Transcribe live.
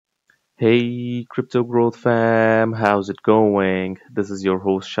Hey, Crypto Growth fam, how's it going? This is your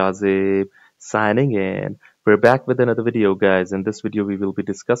host Shazib signing in. We're back with another video, guys. In this video, we will be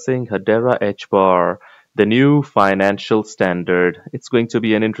discussing Hedera Hbar, the new financial standard. It's going to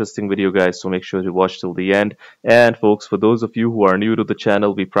be an interesting video, guys, so make sure to watch till the end. And folks, for those of you who are new to the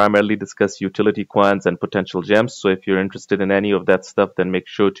channel, we primarily discuss utility coins and potential gems. So if you're interested in any of that stuff, then make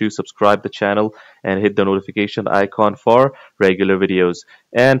sure to subscribe the channel and hit the notification icon for regular videos.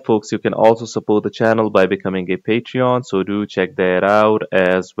 And folks, you can also support the channel by becoming a Patreon, so do check that out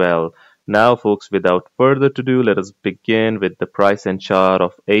as well. Now, folks, without further ado, let us begin with the price and chart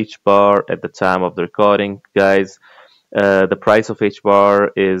of H bar at the time of the recording. Guys, the price of H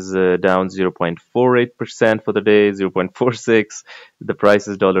bar is down 0.48% for the day, 0.46. The price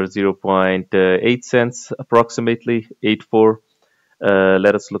is $0.08 approximately, 84.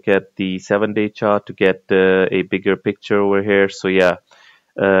 Let us look at the 7-day chart to get a bigger picture over here. So yeah,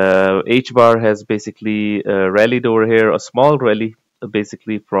 H bar has basically rallied over here, a small rally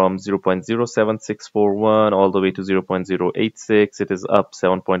basically from 0.07641 all the way to 0.086. It is up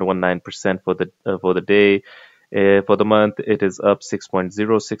 7.19% for the day. For the month, it is up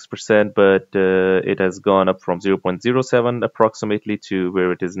 6.06%, but it has gone up from 0.07 approximately to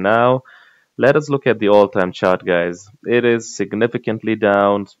where it is now. Let us look at the all-time chart, guys. It is significantly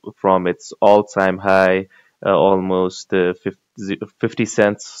down from its all-time high, almost 50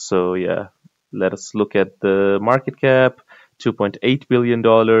 cents. So yeah, let us look at the market cap, $2.8 billion,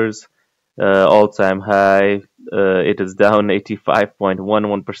 all-time high. It is down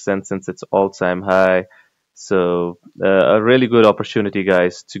 85.11% since its all-time high. So a really good opportunity,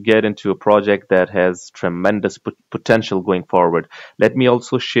 guys, to get into a project that has tremendous potential going forward. Let me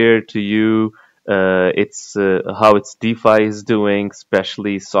also share to you its how its DeFi is doing,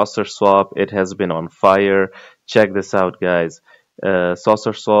 especially Saucer Swap. It has been on fire. Check this out, guys.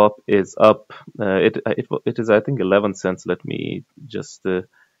 Saucer Swap is up. It is, I think, 11 cents. Let me just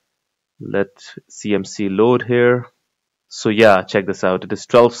let CMC load here. So yeah, check this out. It is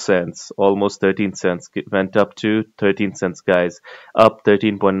 12 cents, almost 13 cents. It went up to 13 cents, guys. Up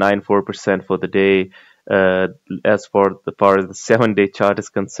 13.94% for the day. As far as the 7-day chart is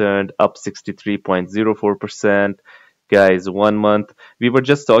concerned, up 63.04%. Guys, 1 month. We were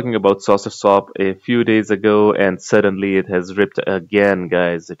just talking about Saucer Swap a few days ago, and suddenly it has ripped again,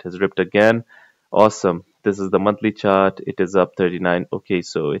 guys. It has ripped again. Awesome. This is the monthly chart. It is up 39. Okay,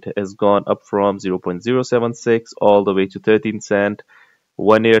 so it has gone up from 0.076 all the way to 13 cent.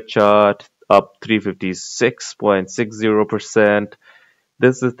 1-year chart up 356.60%.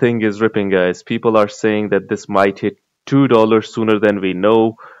 This thing is ripping, guys. People are saying that this might hit $2 sooner than we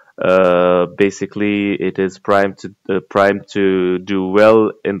know. Basically, it is primed to do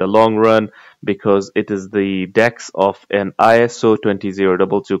well in the long run because it is the DEX of an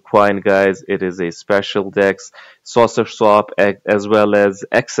ISO20022 Coin, guys. It is a special DEX, Saucer Swap, as well as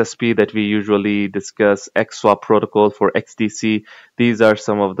XSP that we usually discuss, XSwap protocol for XDC. These are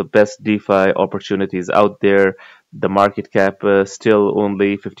some of the best DeFi opportunities out there. The market cap still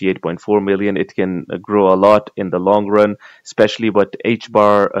only 58.4 million. It can grow a lot in the long run, especially what H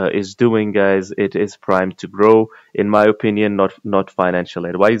bar is doing, guys. It is primed to grow, in my opinion, not financial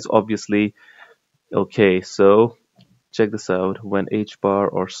advice, obviously. Okay, so check this out. When H bar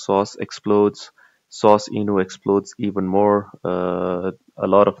or sauce explodes, sauce Inu explodes even more. A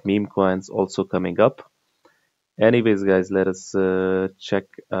lot of meme coins also coming up. Anyways, guys, let us check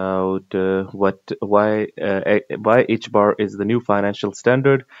out why H bar is the new financial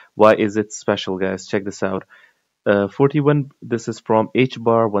standard. Why is it special, guys? Check this out. 41. This is from H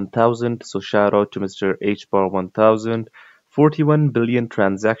bar 1000. So shout out to Mr. H bar 1000. 41 billion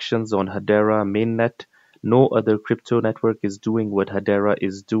transactions on Hedera mainnet. No other crypto network is doing what Hedera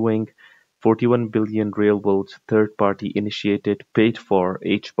is doing. 41 billion real-world third-party initiated paid for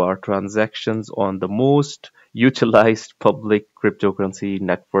H-bar transactions on the most utilized public cryptocurrency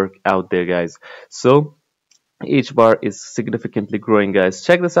network out there, guys. So H bar is significantly growing, guys.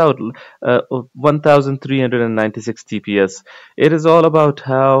 Check this out, 1396 TPS. It is all about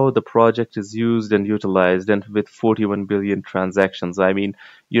how the project is used and utilized, and with 41 billion transactions. I mean,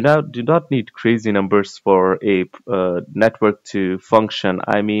 you now do not need crazy numbers for a network to function.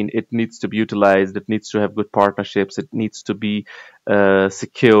 I mean, it needs to be utilized, it needs to have good partnerships, it needs to be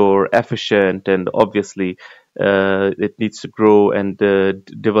secure, efficient, and obviously it needs to grow and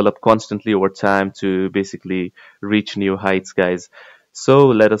develop constantly over time to basically reach new heights, guys. So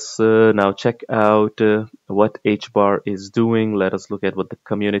let us now check out what HBAR is doing. Let us look at what the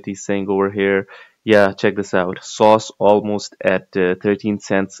community is saying over here. Yeah, check this out. Sauce almost at 13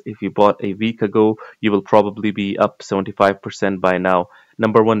 cents. If you bought a week ago, you will probably be up 75% by now.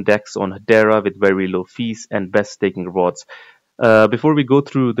 number one DEX on Hedera with very low fees and best staking rewards. Before we go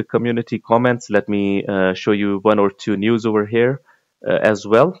through the community comments, let me show you one or two news over here as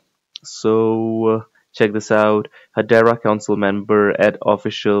well. So check this out. Hedera Council member at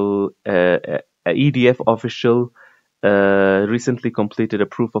official EDF official recently completed a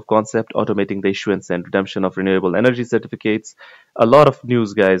proof of concept automating the issuance and redemption of renewable energy certificates. A lot of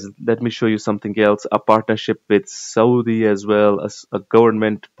news, guys. Let me show you something else. A partnership with Saudi as well, as a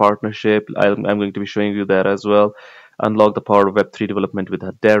government partnership. I'm going to be showing you that as well. Unlock the power of Web3 development with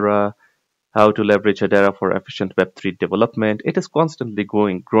Hedera. How to leverage Hedera for efficient Web3 development. It is constantly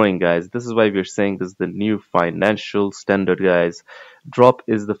growing, guys. This is why we're saying this is the new financial standard, guys. Drop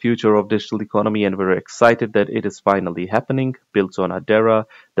is the future of digital economy, and we're excited that it is finally happening. Built on Hedera,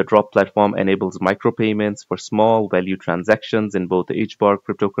 the Drop platform enables micropayments for small value transactions in both HBAR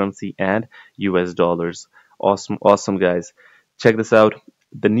cryptocurrency and US dollars. Awesome, guys. Check this out.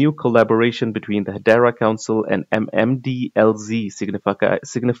 The new collaboration between the Hedera Council and MMDLZ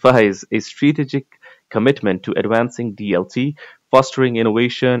signifies a strategic commitment to advancing DLT, fostering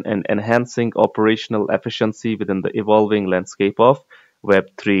innovation, and enhancing operational efficiency within the evolving landscape of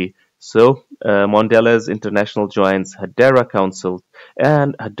Web3. So, Mondelez International joins Hedera Council,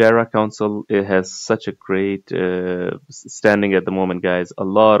 and Hedera Council, it has such a great standing at the moment, guys. A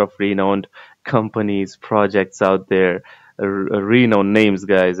lot of renowned companies, projects out there, renowned names,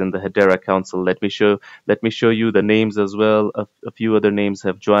 guys, in the Hedera Council. Let me show you the names as well. A few other names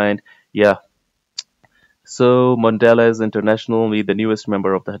have joined. Yeah. So Mondelez International, we the newest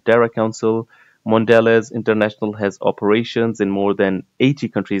member of the Hedera Council. Mondelez International has operations in more than 80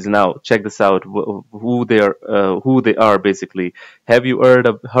 countries now. Check this out, who they are basically. Have you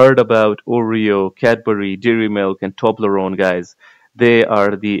heard about Oreo, Cadbury, Dairy Milk, and Toblerone, guys? They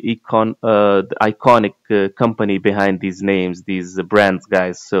are the iconic company behind these names, these brands,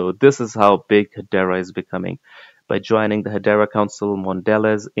 guys. So this is how big Hedera is becoming. By joining the Hedera Council,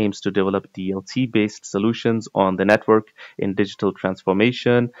 Mondelez aims to develop DLT-based solutions on the network in digital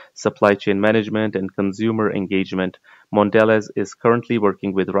transformation, supply chain management, and consumer engagement. Mondelez is currently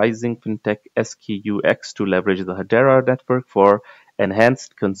working with rising fintech SKUX to leverage the Hedera network for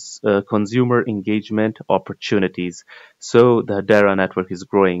enhanced consumer engagement opportunities. So the Hedera network is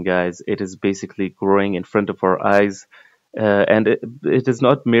growing, guys. It is basically growing in front of our eyes. And it is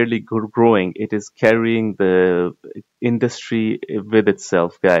not merely growing, it is carrying the industry with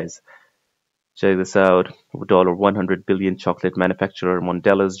itself, guys. Check this out. $100 billion chocolate manufacturer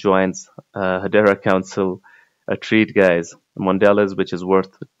Mondelez joins Hedera Council. A treat, guys. Mondelez, which is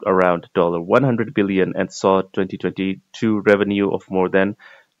worth around $100 billion and saw 2022 revenue of more than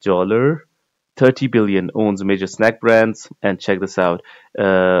 $30 billion, owns major snack brands. And check this out,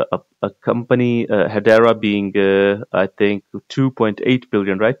 a company, Hedera being I think 2.8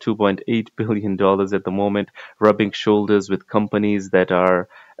 billion, right? 2.8 billion dollars at the moment, rubbing shoulders with companies that are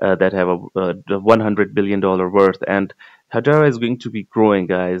that have a $100 billion worth. And Hedera is going to be growing,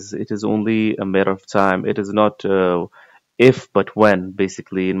 guys. It is only a matter of time. It is not if but when,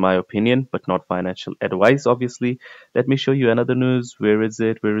 basically, in my opinion, but not financial advice, obviously. Let me show you another news. Where is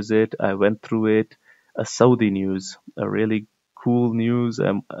it? Where is it? I went through it. A Saudi news, a really cool news.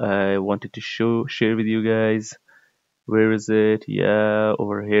 I wanted to share with you guys. Where is it? Yeah,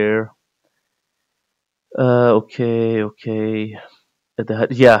 over here. Okay.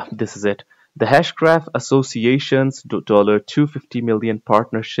 Yeah, this is it. The Hashgraph Association's $250 million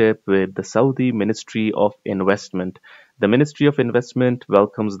partnership with the Saudi Ministry of Investment. The Ministry of Investment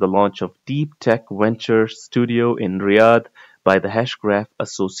welcomes the launch of Deep Tech Venture Studio in Riyadh by the Hashgraph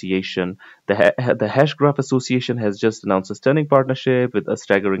Association. The Hashgraph Association has just announced a stunning partnership with a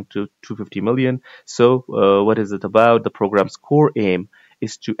staggering $250 million. So, what is it about? The program's core aim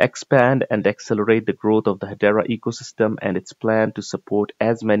is to expand and accelerate the growth of the Hedera ecosystem, and its plan to support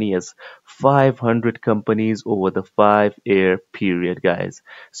as many as 500 companies over the 5-year period, guys.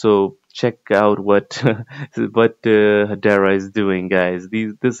 So check out what Hedera is doing, guys.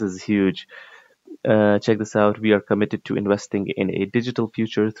 This is huge. Check this out. We are committed to investing in a digital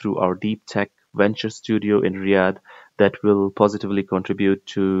future through our deep tech venture studio in Riyadh that will positively contribute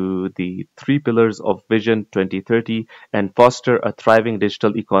to the 3 pillars of Vision 2030 and foster a thriving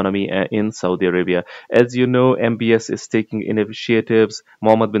digital economy in Saudi Arabia. As you know, MBS is taking initiatives.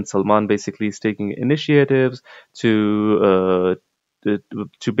 Mohammed bin Salman basically is taking initiatives to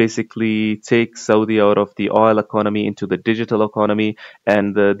basically take Saudi out of the oil economy into the digital economy.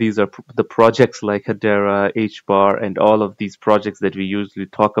 And these are the projects like Hedera, HBAR, and all of these projects that we usually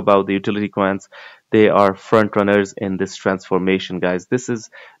talk about, the utility coins. They are front runners in this transformation, guys. This is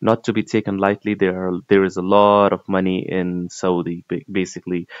not to be taken lightly. There is a lot of money in Saudi,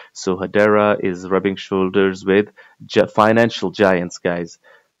 basically. So Hedera is rubbing shoulders with financial giants, guys.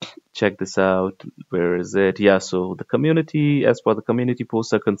 Check this out. Where is it? Yeah, so the community, as far the community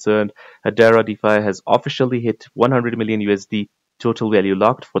posts are concerned, Hedera DeFi has officially hit 100 million USD total value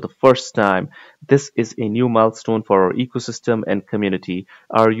locked for the first time. This is a new milestone for our ecosystem and community.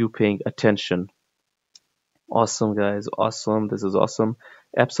 Are you paying attention? Awesome, guys. Awesome. This is awesome.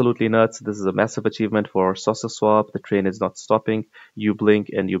 Absolutely nuts. This is a massive achievement for Saucer Swap. The train is not stopping. You blink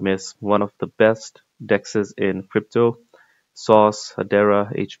and you miss. One of the best dexes in crypto. Sauce,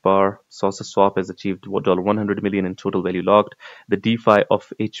 Hedera, Hbar, Saucer Swap has achieved $100 million in total value locked. The DeFi of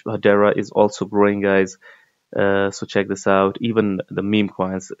Hedera is also growing, guys. So check this out. Even the meme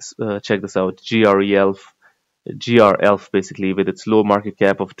coins, check this out. GRELF basically, with its low market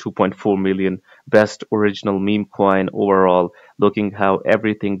cap of 2.4 million, best original meme coin overall. Looking how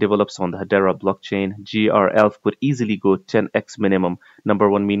everything develops on the Hedera blockchain, GRELF could easily go 10x minimum. Number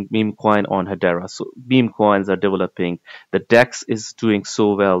one meme coin on Hedera. So meme coins are developing. The DEX is doing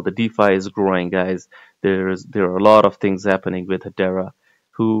so well. The DeFi is growing, guys. There are a lot of things happening with Hedera.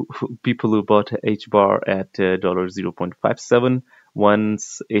 People who bought Hbar at $0.57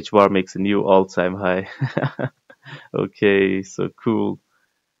 once Hbar makes a new all-time high. Okay, so cool.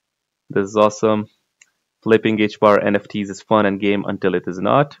 This is awesome. Flipping Hbar NFTs is fun and game until it is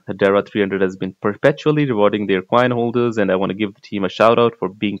not. Hedera 300 has been perpetually rewarding their coin holders, and I want to give the team a shout out for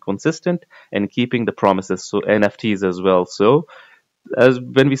being consistent and keeping the promises. So NFTs as well. So as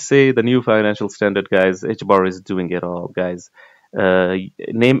when we say the new financial standard, guys, Hbar is doing it all, guys.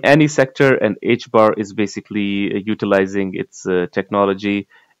 Name any sector and Hbar is basically utilizing its technology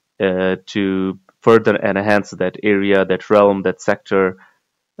to further enhance that area, that realm, that sector,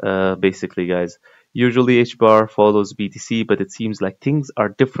 basically, guys. Usually Hbar follows BTC, but it seems like things are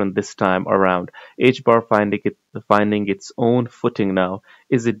different this time around. Hbar finding its own footing now.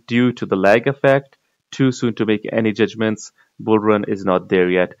 Is it due to the lag effect? Too soon to make any judgments. Bull run is not there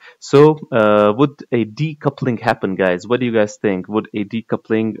yet. So, would a decoupling happen, guys? What do you guys think? Would a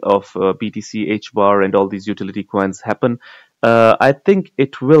decoupling of BTC, Hbar, and all these utility coins happen? I think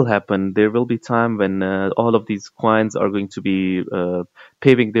it will happen. There will be time when all of these coins are going to be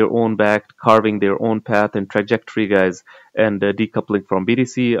paving their own back, carving their own path and trajectory, guys, and decoupling from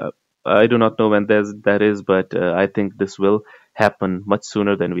BTC. I do not know when that is, but I think this will happen much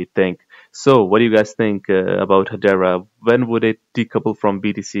sooner than we think. So, what do you guys think about Hedera? When would it decouple from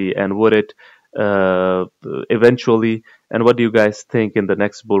BTC, and would it eventually? And what do you guys think in the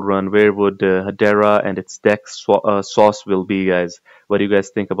next bull run? Where would Hedera and its DEX sauce will be, guys? What do you guys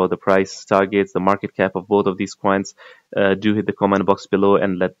think about the price targets, the market cap of both of these coins? Do hit the comment box below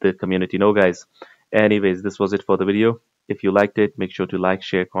and let the community know, guys. Anyways, this was it for the video. If you liked it, make sure to like,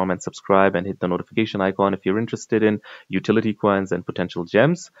 share, comment, subscribe, and hit the notification icon if you're interested in utility coins and potential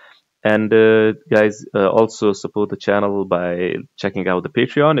gems. And guys, also support the channel by checking out the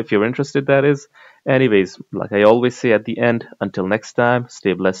Patreon if you're interested, that is. Anyways, like I always say at the end, until next time,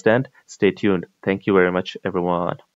 stay blessed and stay tuned. Thank you very much, everyone.